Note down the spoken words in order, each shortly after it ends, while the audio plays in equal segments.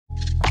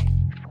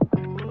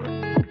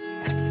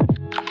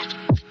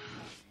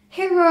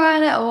Hey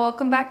everyone,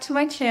 welcome back to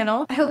my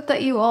channel. I hope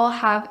that you all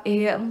have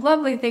a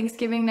lovely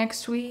Thanksgiving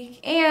next week,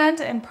 and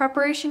in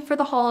preparation for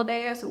the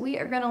holidays, we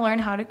are going to learn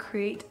how to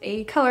create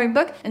a coloring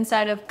book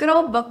inside of good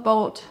old Book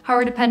Bolt.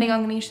 However, depending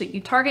on the niche that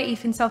you target, you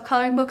can sell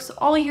coloring books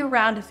all year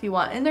round if you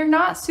want, and they're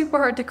not super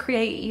hard to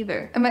create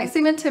either. It might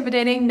seem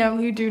intimidating. No,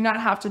 you do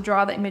not have to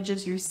draw the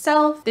images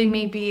yourself. They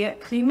may be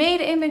pre-made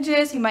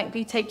images. You might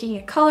be taking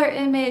a color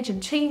image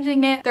and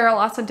changing it. There are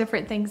lots of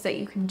different things that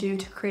you can do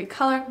to create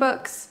coloring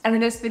books, and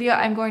in this video,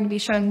 I'm going to be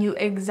showing you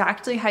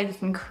exactly how you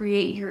can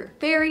create your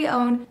very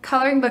own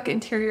coloring book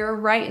interior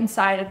right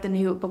inside of the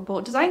new Book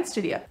Bolt Design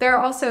Studio. There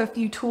are also a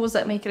few tools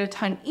that make it a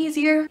ton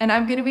easier, and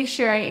I'm going to be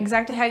sharing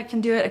exactly how you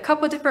can do it, a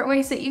couple different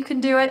ways that you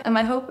can do it, and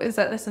my hope is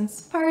that this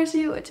inspires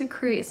you to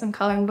create some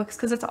coloring books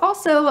because it's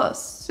also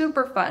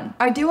super fun.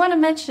 I do want to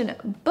mention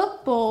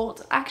Book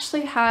Bolt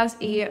actually has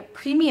a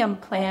premium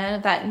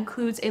plan that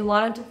includes a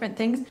lot of different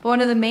things, but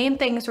one of the main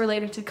things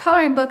related to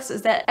coloring books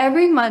is that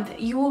every month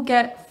you will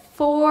get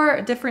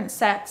 4 different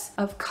sets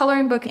of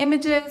coloring book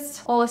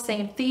images, all the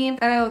same theme,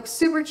 and they look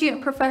super cute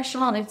and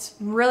professional, and it's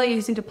really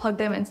easy to plug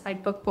them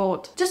inside Book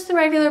Bolt. Just the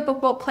regular Book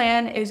Bolt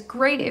plan is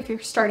great if you're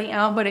starting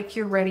out, but if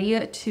you're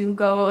ready to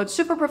go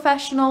super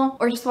professional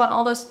or just want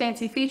all those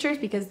fancy features,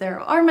 because there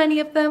are many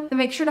of them, then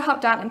make sure to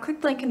hop down and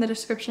click the link in the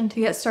description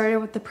to get started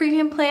with the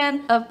premium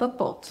plan of Book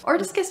Bolt. Or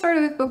just get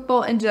started with Book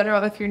Bolt in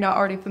general if you're not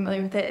already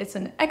familiar with it. It's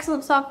an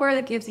excellent software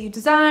that gives you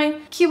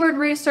design, keyword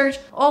research,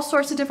 all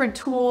sorts of different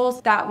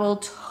tools that will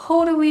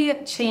totally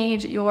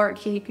change your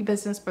KDP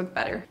business for the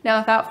better. Now,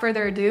 without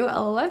further ado,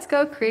 let's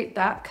go create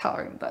that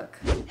coloring book.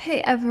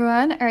 Hey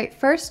everyone. All right,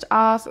 first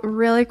off,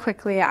 really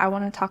quickly, I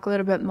want to talk a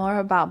little bit more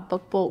about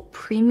Book Bolt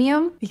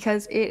Premium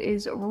because it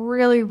is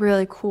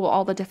really cool,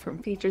 all the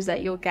different features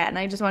that you'll get. And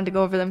I just wanted to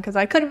go over them because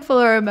I couldn't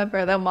fully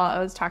remember them while I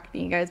was talking to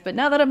you guys. But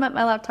now that I'm at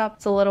my laptop,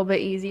 it's a little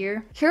bit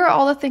easier. Here are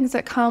all the things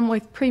that come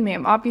with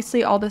Premium.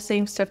 Obviously, all the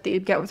same stuff that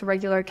you'd get with a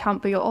regular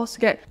account, but you'll also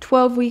get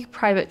 12-week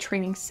private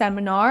training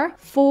seminar,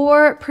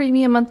 4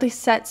 premium monthly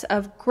sets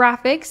of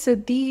graphics. So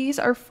these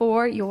are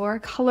for your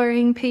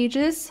coloring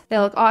pages. They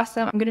look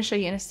awesome. I'm going to show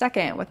you in a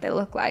second what they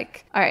look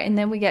like. All right, and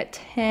then we get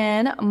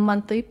 10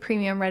 monthly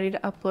premium ready to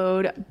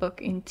upload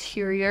book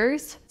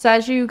interiors. So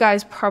as you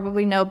guys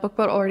probably know, Book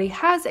Bolt already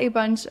has a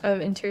bunch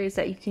of interiors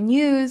that you can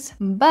use,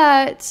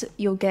 but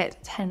you'll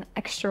get 10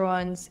 extra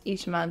ones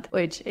each month,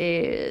 which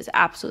is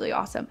absolutely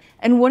awesome.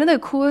 And one of the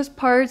coolest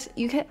parts,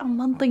 you get a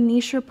monthly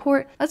niche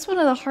report. That's one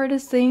of the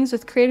hardest things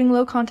with creating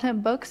low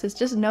content books, is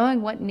just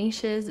knowing what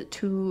niches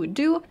to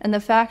do, and the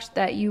fact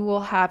that you will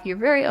have your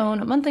very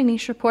own monthly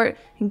niche report,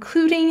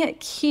 including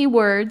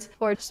keywords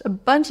for just a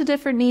bunch of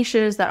different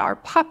niches that are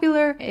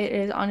popular. It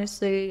is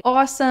honestly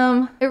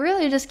awesome. It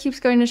really just keeps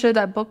going to show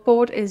that Book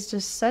Bolt is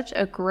just such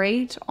a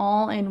great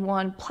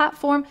all-in-one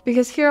platform,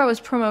 because here I was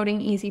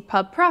promoting Easy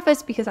Pub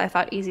Profits because I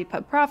thought Easy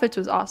Pub Profits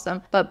was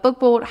awesome, but Book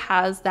Bolt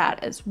has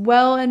that as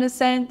well in a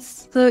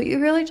sense. So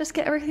you really just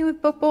get everything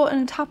with Book Bolt,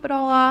 and to top it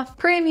all off,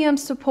 premium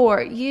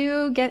support.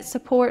 You get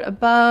support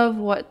above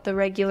what the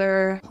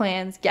regular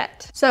plans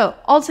get. So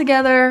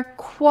altogether,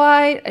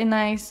 quite a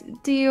nice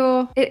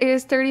deal. It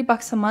is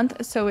 $30 a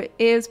month, so it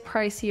is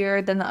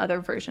pricier than the other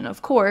version,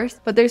 of course,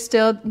 but there's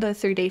still the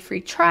 3-day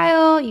free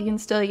trial. You can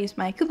still use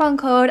my coupon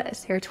code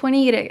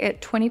Sarah20 to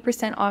get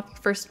 20% off your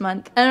first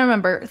month. And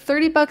remember,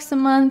 $30 a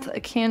month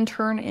can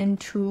turn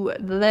into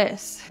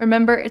this.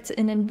 Remember, it's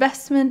an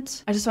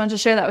investment. I just wanted to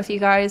share that with you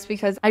guys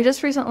because I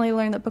just recently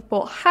learned that Book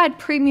Bolt had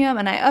premium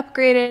and I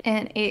upgraded,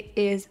 and it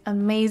is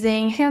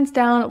amazing. Hands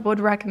down, would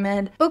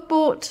recommend. Book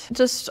Bolt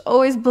just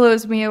always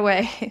blows me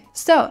away.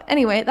 So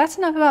anyway, that's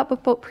enough about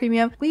Book Bolt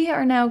Premium. We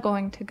are now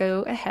going to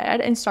go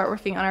ahead and start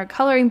working on our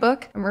coloring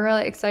book. I'm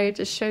really excited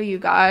to show you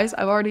guys.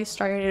 I've already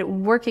started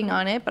working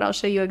on it, but I'll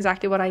show you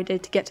exactly what I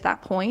did to get to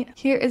that point.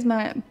 Here is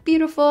my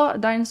beautiful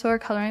dinosaur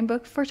coloring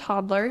book for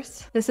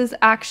toddlers. This is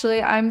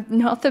actually, I'm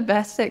not the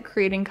best at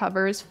creating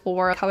covers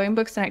for coloring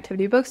books and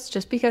activity books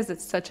just because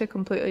it's such a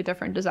completely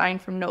different design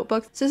from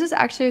notebooks. So this is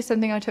actually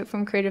something I took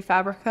from Creative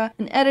Fabrica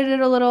and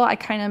edited a little. I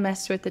kind of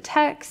messed with the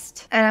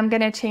text, and I'm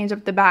going to change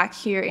up the back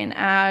here and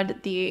add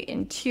the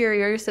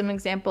interior, some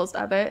examples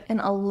of it in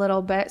a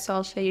little bit, so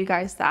I'll show you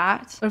guys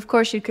that. But of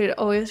course, you could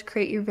always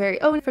create your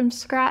very own from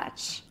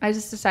scratch. I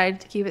just decided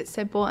to keep it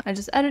simple. I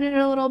just edited it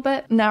a little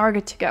bit. Now we're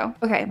good to go.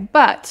 Okay,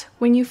 but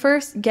when you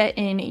first get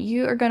in,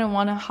 you are going to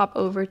want to hop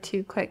over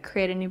to click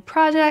create a new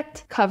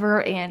project,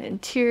 cover and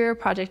interior,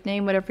 project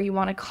name, whatever you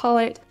want to call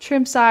it.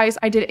 Trim size,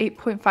 I did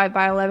 8.5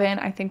 by 11.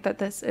 I think that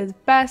this is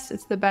best.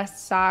 It's the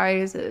best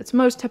size. It's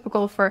most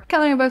typical for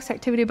coloring books,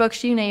 activity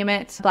books, you name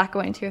it. Black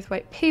and white interior with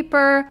white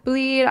paper.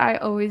 Bleed, I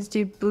always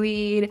do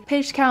bleed.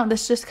 Page count,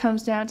 this just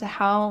comes down to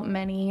how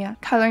many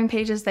coloring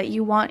pages that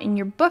you want in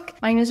your book.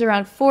 Mine is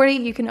around 40.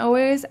 You can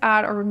always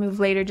add or remove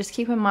later. Just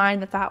keep in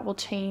mind that that will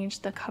change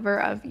the cover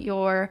of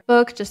your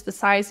book, just the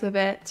size of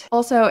it.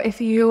 Also,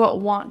 if you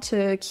want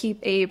to keep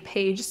a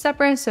page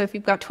separate, so if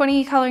you've got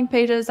 20 coloring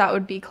pages, that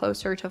would be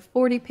closer to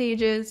 40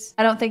 pages.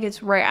 I don't think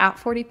it's right at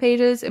 40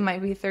 pages. It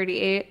might be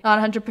 38, not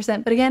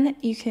 100%, but again,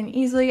 you can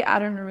easily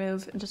add and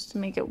remove just to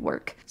make it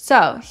work.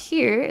 So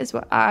here is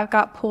what I've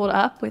got pulled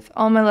up with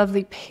all my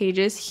lovely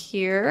pages.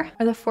 Here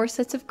are the 4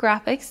 sets of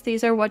graphics.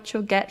 These are what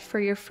you'll get for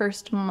your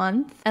first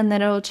month, and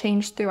then it'll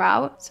change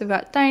throughout. So we've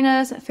got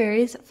dinos,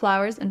 fairies,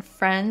 flowers, and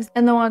friends.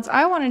 And the ones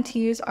I wanted to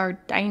use are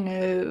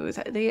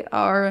dinos. They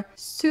are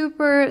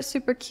super,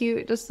 super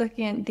cute. Just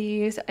looking at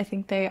these, I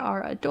think they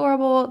are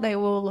adorable. They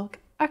will look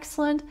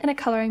excellent in a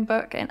coloring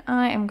book, and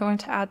I am going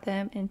to add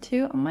them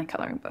into my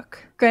coloring book.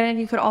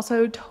 Granted, you could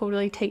also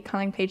totally take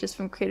coloring pages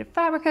from Creative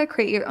Fabrica,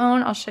 create your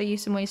own. I'll show you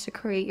some ways to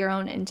create your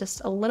own in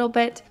just a little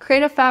bit.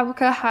 Creative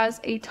Fabrica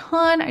has a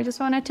ton. I just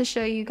wanted to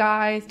show you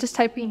guys, just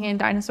typing in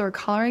dinosaur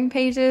coloring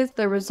pages,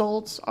 the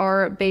results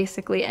are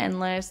basically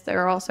endless.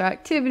 There are also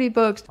activity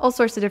books, all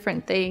sorts of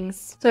different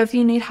things. So if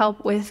you need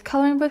help with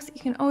coloring books, you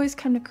can always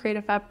come to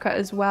Creative Fabrica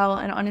as well.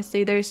 And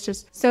honestly, there's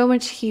just so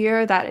much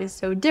here that is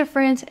so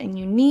different and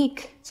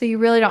unique. So you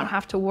really don't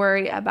have to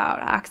worry about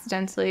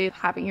accidentally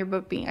having your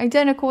book being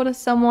identical to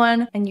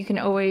someone, and you can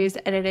always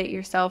edit it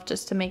yourself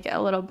just to make it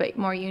a little bit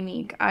more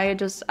unique.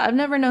 I've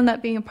never known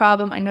that being a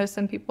problem. I know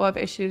some people have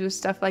issues with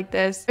stuff like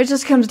this. It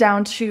just comes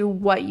down to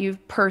what you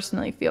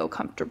personally feel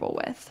comfortable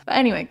with. But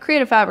anyway,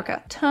 Creative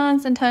Fabrica,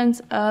 tons and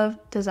tons of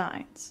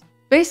designs.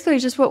 Basically,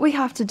 just what we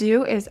have to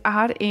do is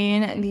add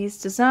in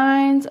these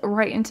designs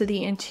right into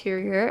the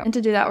interior. And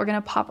to do that, we're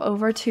going to pop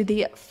over to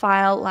the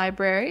file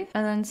library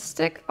and then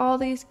stick all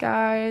these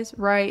guys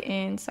right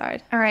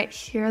inside. All right,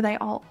 here they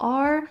all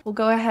are. We'll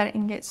go ahead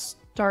and get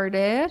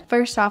started.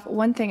 First off,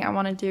 one thing I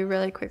want to do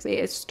really quickly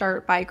is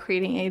start by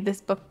creating a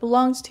This Book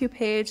Belongs To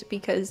page,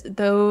 because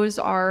those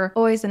are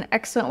always an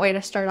excellent way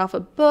to start off a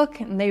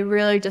book, and they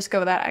really just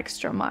go that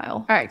extra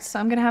mile. All right, so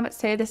I'm gonna have it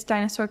say this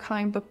dinosaur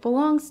coloring book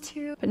belongs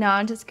to, but now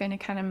I'm just gonna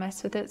kind of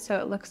mess with it so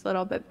it looks a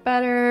little bit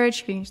better,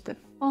 change the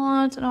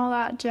font and all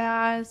that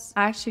jazz.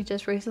 I actually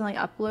just recently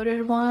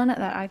uploaded one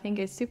that I think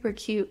is super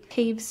cute.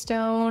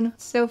 Pavestone,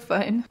 so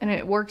fun, and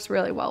it works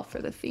really well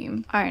for the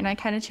theme. All right, and I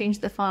kind of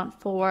changed the font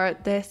for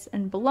this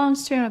and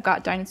belongs to, and I've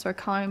got dinosaur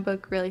coloring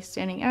book really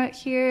standing out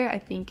here. I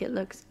think it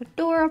looks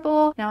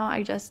adorable. Now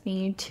I just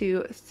need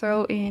to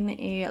throw in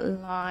a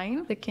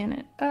line, thicken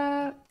it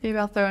up. Maybe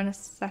I'll throw in a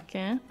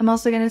second. I'm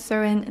also gonna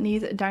throw in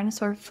these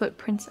dinosaur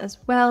footprints as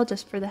well,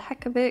 just for the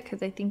heck of it,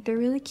 because I think they're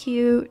really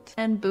cute.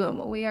 And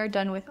boom, we are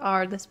done with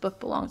our This Book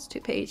Belongs To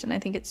page, and I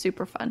think it's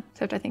super fun.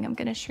 Except I think I'm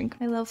gonna shrink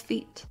my little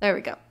feet. There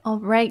we go. All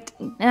right,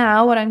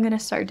 now what I'm gonna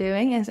start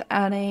doing is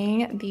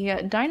adding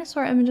the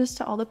dinosaur images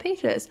to all the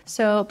pages.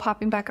 So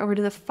popping back over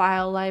to the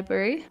file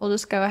library, we'll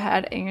just go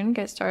ahead and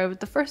get started with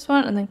the first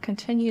one and then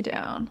continue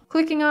down.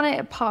 Clicking on it,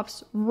 it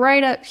pops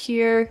right up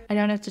here. I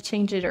don't have to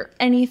change it or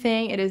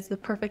anything. It is the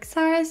perfect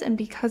size, and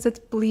because it's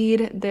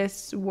bleed,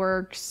 this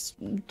works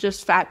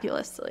just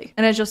fabulously.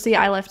 And as you'll see,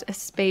 I left a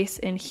space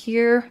in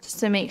here just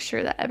to make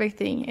sure that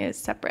everything is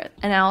separate.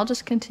 And I'll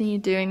just continue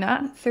doing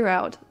that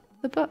throughout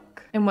the book.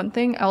 And one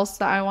thing else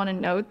that I want to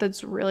note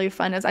that's really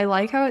fun is I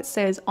like how it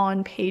says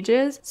on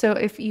pages. So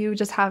if you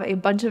just have a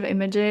bunch of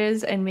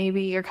images and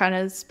maybe you're kind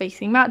of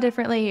spacing them out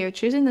differently, you're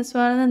choosing this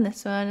one and then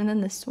this one and then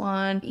this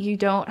one, you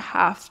don't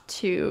have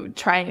to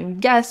try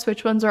and guess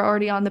which ones are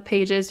already on the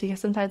pages,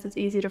 because sometimes it's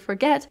easy to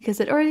forget because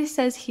it already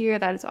says here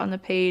that it's on the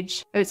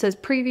page. If it says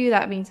preview,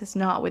 that means it's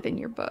not within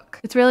your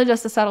book. It's really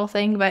just a subtle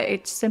thing, but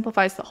it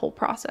simplifies the whole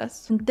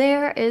process. And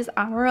there is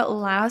our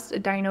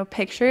last dino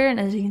picture. And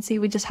as you can see,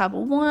 we just have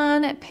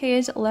one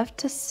page left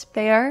to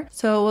spare,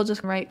 so we'll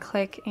just right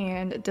click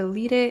and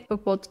delete it.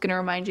 Bookbolt's going to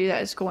remind you that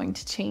it's going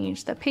to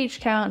change the page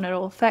count and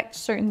it'll affect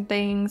certain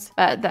things,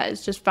 but that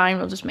is just fine.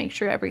 We'll just make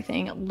sure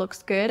everything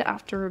looks good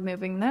after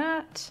removing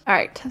that. All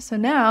right, so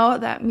now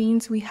that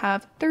means we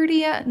have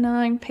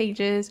 39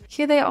 pages.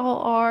 Here they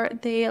all are.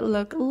 They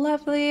look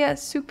lovely,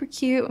 super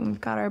cute, and we've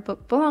got our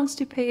Book Belongs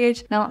To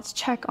page. Now let's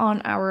check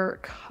on our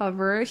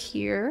cover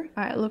here.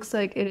 All right, it looks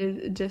like it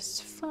is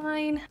just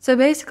fine. So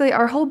basically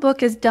our whole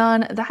book is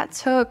done. That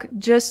took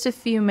just a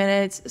few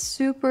minutes,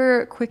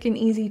 super quick and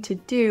easy to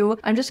do.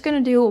 I'm just gonna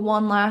do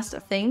one last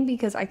thing,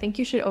 because I think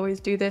you should always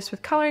do this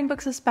with coloring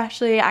books,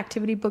 especially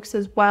activity books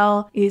as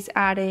well, is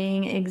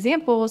adding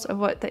examples of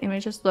what the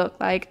images look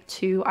like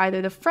to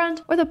either the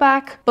front or the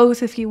back,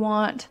 both if you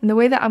want. And the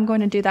way that I'm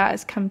going to do that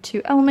is come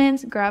to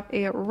Elements, grab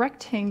a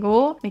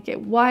rectangle, make it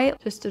white,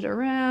 twist it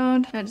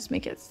around, and just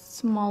make it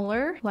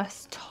smaller,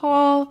 less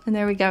tall, and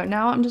there we go.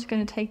 Now I'm just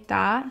going to take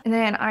that, and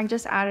then I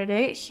just added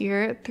it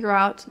here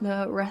throughout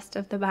the rest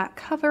of the back back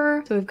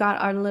cover. So we've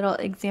got our little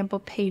example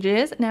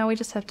pages. Now we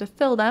just have to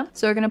fill them.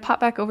 So we're going to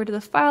pop back over to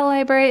the file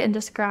library and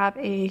just grab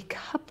a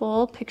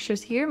couple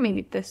pictures here.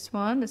 Maybe this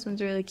one. This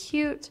one's really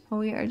cute.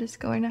 We are just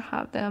going to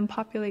have them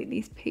populate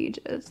these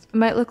pages. It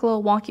might look a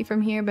little wonky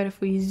from here, but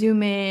if we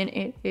zoom in,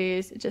 it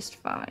is just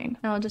fine.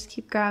 Now I'll just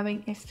keep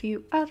grabbing a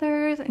few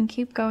others and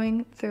keep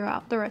going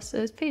throughout the rest of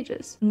those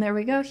pages. And there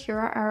we go. Here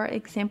are our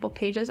example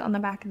pages on the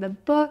back of the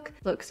book.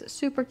 Looks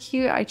super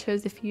cute. I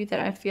chose a few that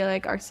I feel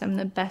like are some of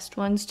the best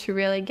ones to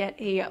really get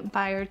a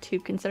buyer to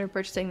consider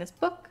purchasing this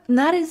book. And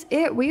that is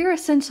it. We are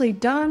essentially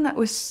done. That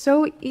was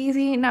so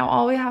easy. Now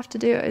all we have to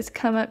do is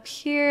come up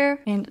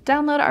here and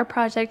download our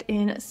project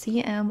in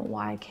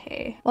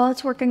CMYK. While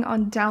it's working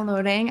on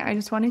downloading, I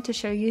just wanted to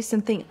show you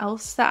something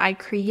else that I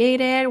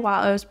created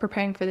while I was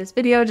preparing for this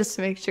video, just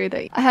to make sure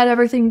that I had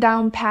everything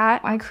down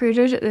pat. I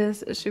created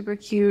this super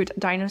cute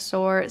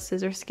dinosaur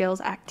scissor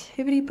skills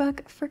activity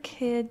book for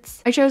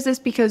kids. I chose this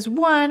because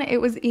one, it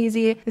was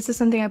easy. This is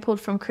something I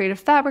pulled from Creative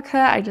Fabrica.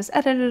 I just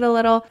edited a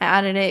little. I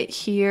added it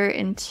here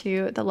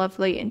into the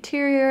lovely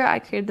interior. I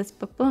created this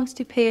book belongs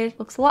to page.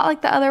 Looks a lot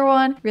like the other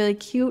one. Really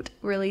cute,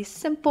 really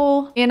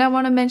simple. And I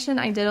want to mention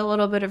I did a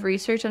little bit of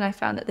research and I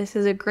found that this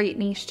is a great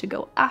niche to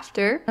go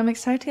after. I'm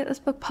excited to get this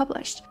book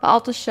published. But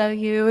I'll just show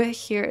you,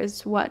 here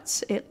is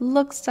what it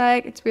looks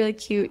like. It's really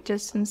cute,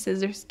 just some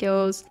scissor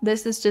skills.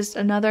 This is just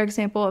another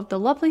example of the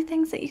lovely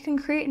things that you can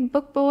create in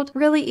Bookbolt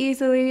really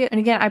easily. And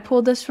again, I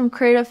pulled this from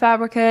Creative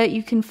Fabrica.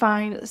 You can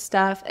find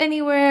stuff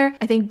anywhere.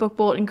 I think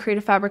Bookbolt and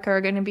Creative Fabrica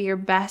are going to be your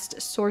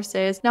best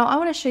sources. Now I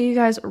want to show you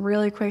guys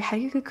really quick how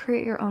you could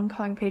create your own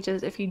coloring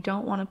pages if you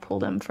don't want to pull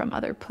them from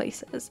other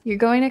places. You're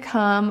going to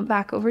come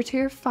back over to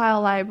your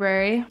file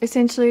library.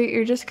 Essentially,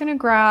 you're just going to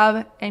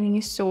grab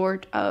any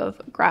sort of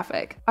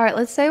graphic. All right,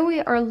 let's say we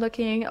are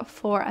looking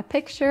for a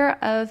picture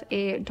of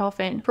a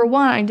dolphin. For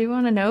one, I do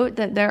want to note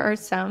that there are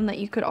some that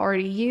you could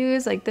already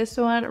use, like this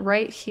one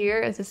right here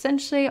is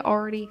essentially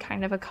already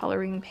kind of a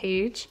coloring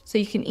page. So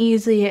you can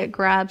easily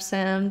grab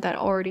some that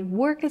already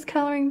work as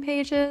coloring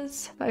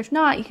pages. But if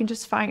not, you can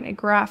just find a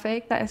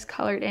graphic that is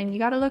colored in. You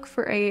got to look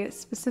for a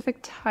specific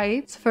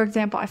type. So for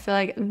example, I feel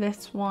like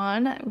this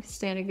one we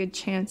stand a good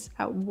chance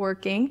at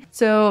working.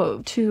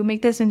 So to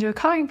make this into a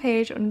coloring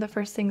page, one of the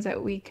first things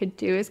that we could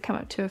do is come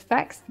up to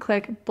effects,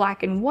 click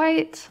black and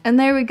white, and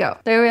there we go.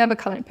 There we have a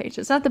coloring page.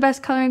 It's not the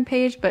best coloring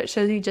page, but it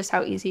shows you just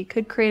how easy you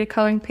could create a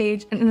coloring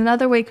page. And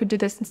another way you could do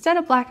this instead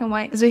of black and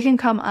white is we can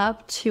come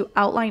up to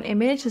outline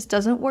image. This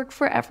doesn't work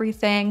for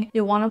everything.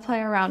 You'll want to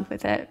play around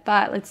with it,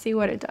 but let's see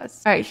what it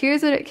does. All right,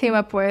 here's what it came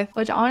up with,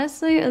 which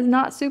honestly is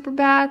not super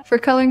bad. For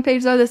coloring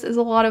page though, this is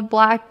a lot of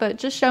black, but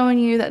just showing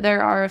you that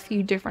there are a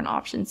few different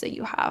options that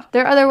you have.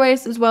 There are other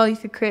ways as well you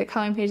could create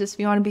coloring pages. If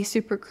you want to be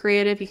super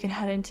creative, you can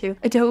head into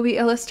Adobe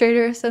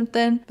Illustrator or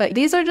something, but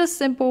these are just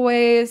simple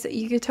ways.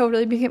 You could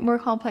totally make it more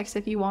complex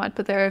if you want,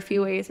 but there are a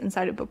few ways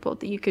inside of Bookbolt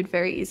that you could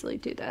very easily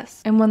do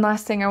this. And one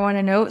last thing I want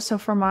to note, so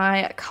for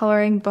my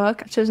coloring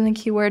book, I've chosen the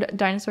keyword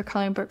dinosaur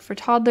coloring book for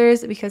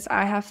toddlers because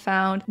I have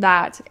found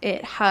that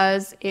it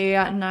has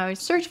a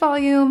nice search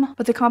volume,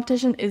 but the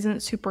competition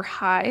isn't super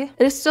high.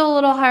 It is still a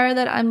little higher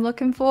than I'm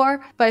looking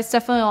for, but it's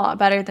definitely a lot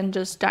better than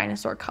just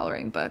dinosaur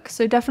coloring book.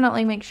 So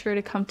definitely make sure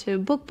to come to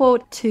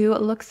Bookbolt to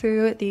look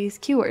through these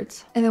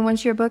keywords. And then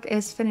once your book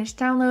is finished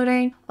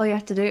downloading, all you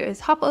have to do is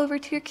hop over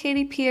to your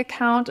KDP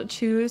account,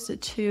 choose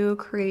to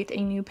create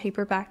a new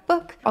paperback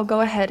book. I'll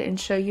go ahead and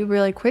show you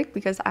really quick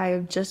because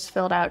I've just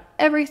filled out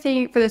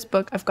everything for this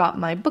book. I've got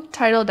my book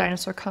title,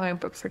 Dinosaur Coloring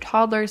Book for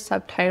Toddlers,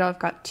 subtitle, I've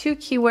got 2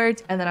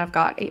 keywords, and then I've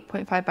got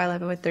 8.5 by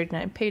 11 with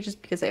 39 pages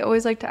because I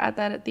always like to add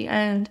that at the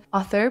end.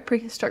 Author,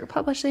 prehistoric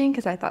publishing,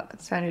 because I thought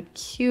that sounded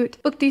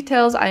cute. Book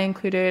details, I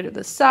included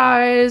the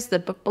size, the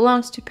book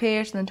belongs to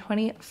page, and then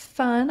 20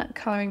 fun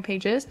coloring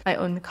pages. I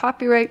own the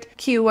copyright.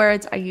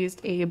 Keywords, I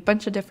used a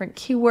bunch of different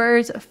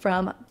keywords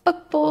from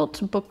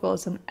Bookbolt. Bookbolt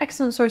is an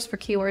excellent source for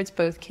keywords,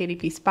 both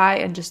KDP Spy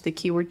and just the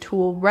keyword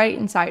tool right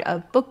inside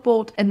of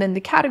Bookbolt. And then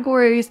the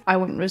categories, I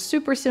went with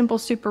super simple,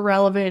 super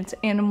relevant,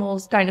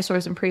 animals,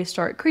 dinosaurs, and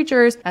prehistoric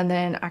creatures, and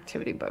then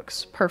activity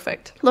books.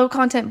 Perfect. Low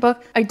content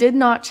book, I did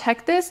not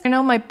check this. I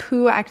know my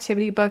Pooh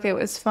activity book, it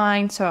was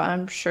fine, so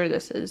I'm sure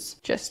this is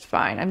just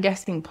fine. I'm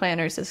guessing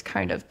planners is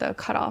kind of the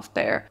cutoff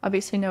there.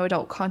 Obviously no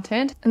adult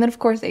content. And then of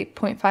course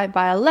 8.5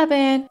 by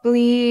 11,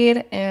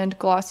 bleed, and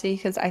glossy,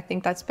 because I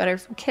think that's better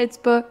for kids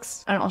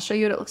books. And I'll show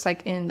you what it looks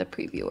like in the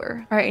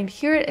previewer. All right, and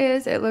here it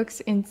is. It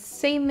looks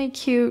insanely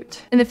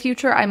cute. In the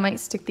future, I might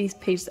stick these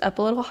pages up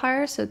a little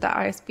higher so that the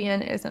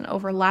ISBN isn't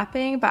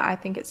overlapping, but I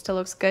think it still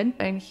looks good.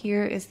 And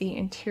here is the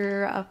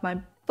interior of my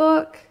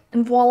book.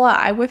 And voila,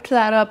 I whipped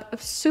that up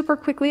super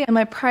quickly. And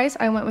my price,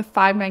 I went with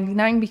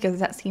 $5.99 because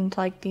that seemed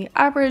like the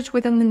average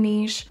within the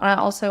niche. And I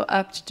also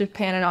upped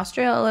Japan and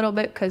Australia a little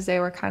bit because they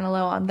were kind of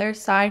low on their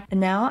side.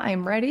 And now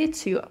I'm ready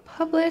to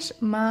publish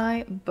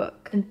my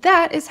book. And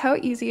that is how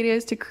easy it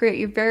is to create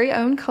your very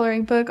own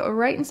coloring book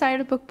right inside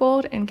of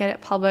Bookbolt and get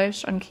it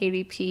published on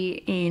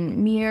KDP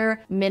in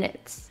mere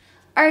minutes.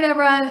 Alright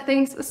everyone,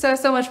 thanks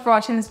so much for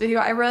watching this video.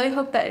 I really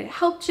hope that it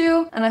helped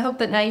you, and I hope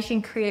that now you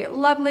can create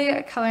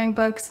lovely coloring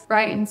books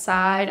right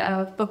inside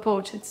of Bookbolt,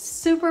 which is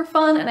super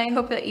fun, and I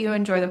hope that you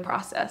enjoy the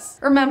process.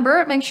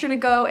 Remember, make sure to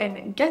go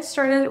and get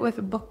started with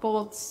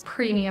Bookbolt's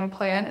premium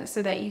plan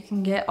so that you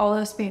can get all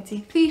those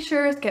fancy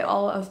features, get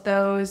all of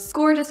those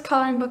gorgeous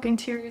coloring book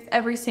interiors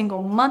every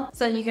single month,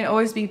 so that you can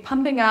always be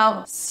pumping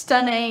out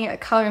stunning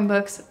coloring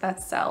books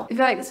that sell. If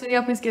you like this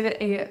video, please give it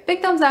a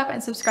big thumbs up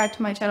and subscribe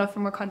to my channel for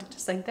more content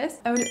just like this.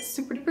 I would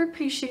super duper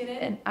appreciate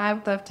it, and I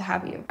would love to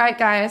have you. Alright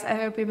guys, I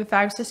hope you have a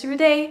fabulous rest of your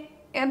day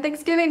and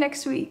Thanksgiving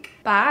next week.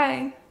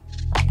 Bye!